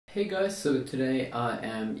Hey guys, so today I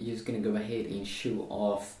am just gonna go ahead and show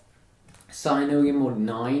off CyanogenMod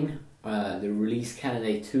 9, the release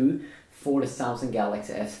candidate 2 for the Samsung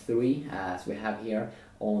Galaxy S3, as we have here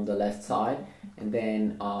on the left side, and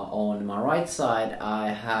then on my right side I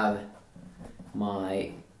have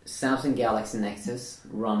my Samsung Galaxy Nexus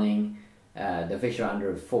running the official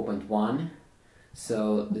Android 4.1.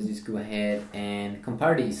 So let's just go ahead and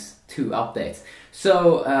compare these two updates.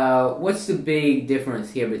 So what's the big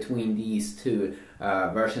difference here between these two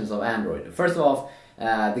versions of Android? First of all,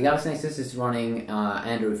 the Galaxy Nexus is running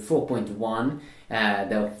Android 4.1,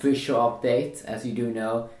 the official update. As you do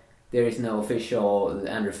know, there is no official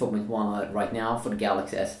Android 4.1 right now for the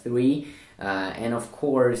Galaxy S3. And of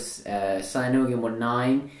course, CyanogenMod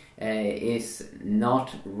 9 is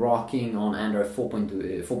not rocking on Android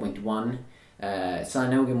 4.1.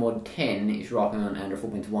 CyanogenMod 10 is rocking on Android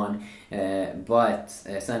 4.1, but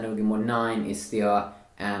CyanogenMod 9 is still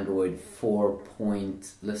Android 4.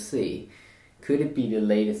 Let's see, could it be the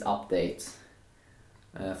latest update?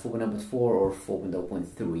 4.0.4 or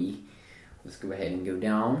 4.0.3? Let's go ahead and go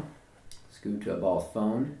down. Let's go to About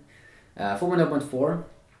Phone.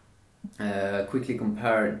 4.0.4. Quickly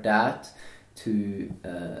compare that to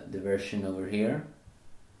the version over here.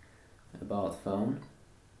 About Phone.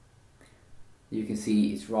 You can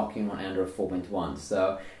see it's rocking on Android 4.1,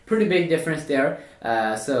 so pretty big difference there.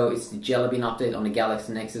 So it's the Jelly Bean update on the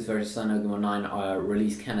Galaxy Nexus versus CyanogenMod 9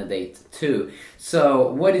 release candidate 2.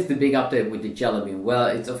 So what is the big update with the Jelly Bean? Well,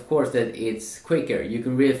 it's of course that it's quicker. You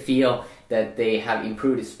can really feel that they have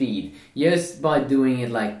improved the speed just by doing it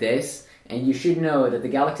like this. And you should know that the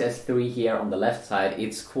Galaxy S3 here on the left side,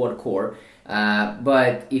 it's quad core,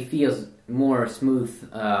 but it feels more smooth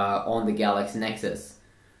on the Galaxy Nexus.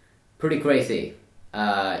 Pretty crazy.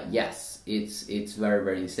 Yes, it's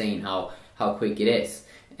very insane how quick it is.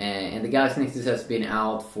 And the Galaxy Nexus has been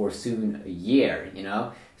out for soon a year, you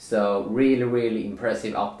know. So really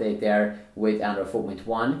impressive update there with Android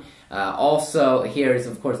 4.1. Also, here is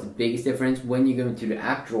of course the biggest difference. When you go into the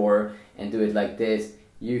app drawer and do it like this,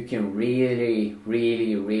 you can really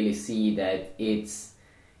see that it's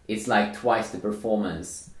like twice the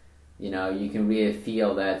performance. You know, you can really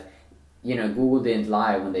feel that. You know, Google didn't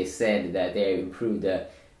lie when they said that they improved the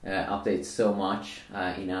update so much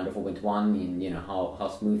in Android 4.1, in, you know, how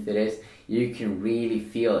smooth it is. You can really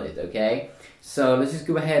feel it, okay? So let's just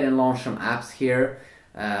go ahead and launch some apps here.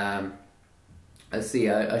 Let's see,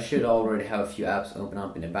 I should already have a few apps open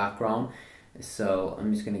up in the background. So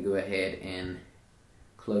I'm just going to go ahead and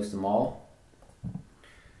close them all.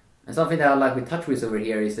 And something that I like with TouchWiz over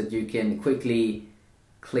here is that you can quickly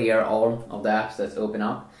clear all of the apps that's open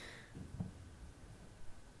up.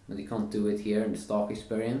 But you can't do it here in the stock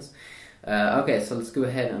experience. Okay, so let's go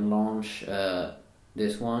ahead and launch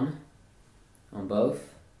this one on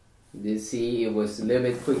both. You did see it was a little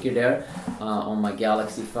bit quicker there on my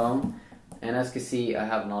Galaxy phone. And as you can see, I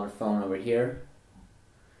have another phone over here.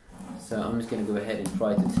 So I'm just going to go ahead and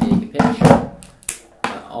try to take a picture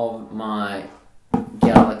of my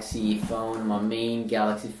Galaxy phone, my main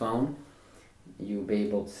Galaxy phone. You'll be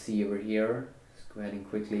able to see over here. Let's go ahead and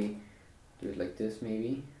quickly do it like this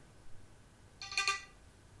maybe.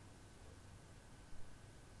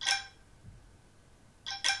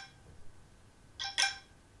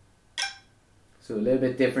 So a little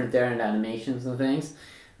bit different there in the animations and things.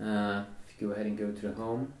 If you go ahead and go to the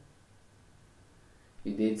home,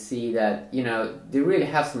 you did see that, you know, they really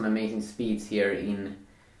have some amazing speeds here in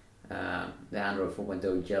the Android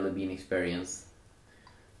 4.0 Jelly Bean experience.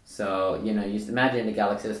 So, you know, just imagine the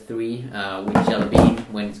Galaxy S3 with Jelly Bean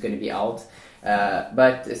when it's going to be out.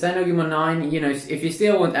 But CyanogenMod 9, you know, if you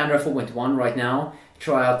still want Android 4.1 right now,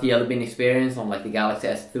 try out the Jelly Bean experience on like the Galaxy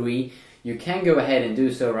S3. You can go ahead and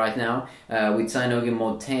do so right now with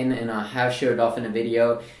CyanogenMod 10, and I have showed off in a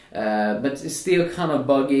video. But it's still kind of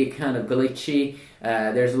buggy, kind of glitchy.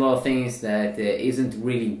 There's a lot of things that isn't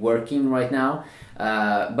really working right now.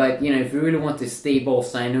 But, you know, if you really want a stable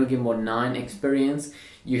CyanogenMod 9 experience,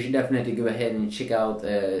 you should definitely go ahead and check out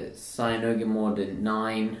CyanogenMod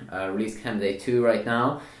 9 release candidate 2 right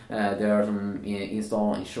now. There are some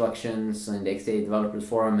install instructions in the XDA developers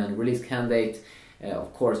forum, and release candidate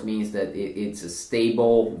of course means that it's a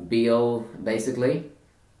stable build basically.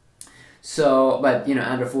 So, but you know,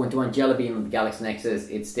 Android 4.1 Jelly Bean on the Galaxy Nexus,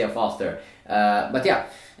 it's still faster. But yeah,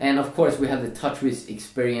 and of course we have the TouchWiz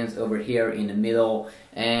experience over here in the middle.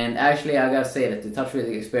 And actually, I gotta say that the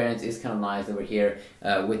TouchWiz experience is kind of nice over here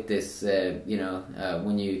with this. You know,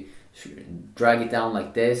 when you drag it down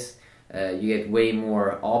like this, you get way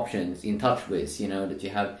more options in TouchWiz. You know that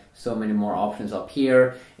you have so many more options up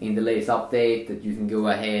here in the latest update that you can go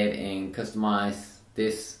ahead and customize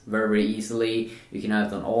this very easily. You can have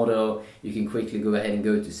it on auto. You can quickly go ahead and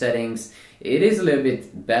go to settings. It is a little bit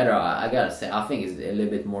better, I gotta say. I think it's a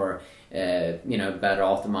little bit more better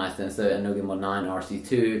optimized than the CyanogenMod 9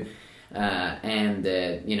 RC2 and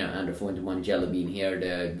under 4.1 Jelly Bean here,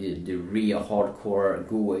 the real hardcore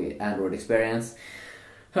GUI Android experience.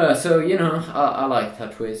 So I like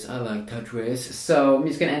TouchWiz. So I'm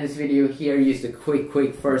just gonna end this video here. Just a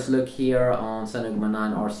quick first look here on CyanogenMod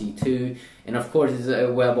 9 RC2, and of course it's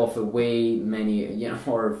a web offer way many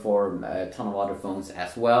or for a ton of other phones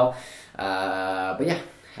as well. But yeah,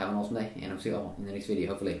 have an awesome day, and I'll see you all in the next video.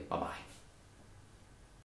 Hopefully, bye bye.